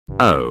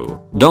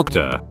Oh,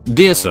 Dr.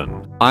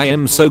 Dearson, I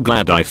am so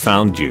glad I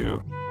found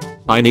you.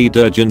 I need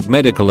urgent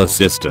medical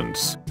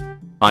assistance.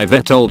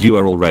 I've told you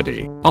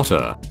already,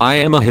 Otter, I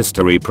am a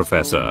history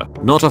professor,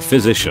 not a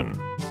physician.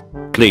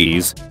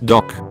 Please,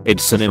 doc,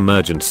 it's an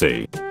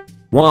emergency.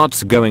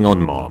 What's going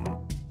on,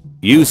 mom?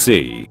 You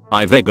see,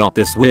 I've got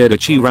this weird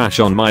itchy rash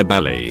on my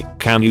belly,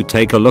 can you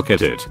take a look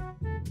at it?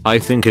 I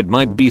think it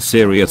might be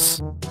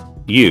serious.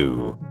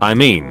 I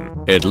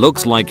mean, it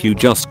looks like you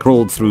just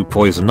crawled through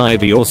poison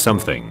ivy or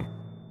something.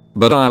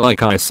 But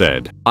like I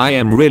said, I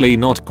am really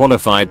not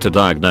qualified to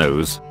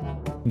diagnose.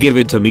 Give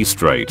it to me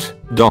straight,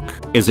 doc,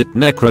 is it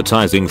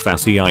necrotizing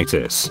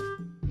fasciitis?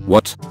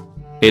 What?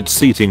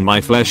 It's eating my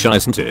flesh,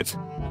 isn't it?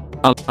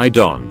 I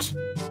don't.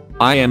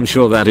 I am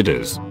sure that it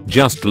is,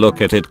 just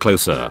look at it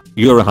closer,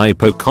 you're a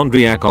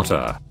hypochondriac,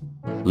 Otter.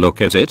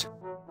 Look at it.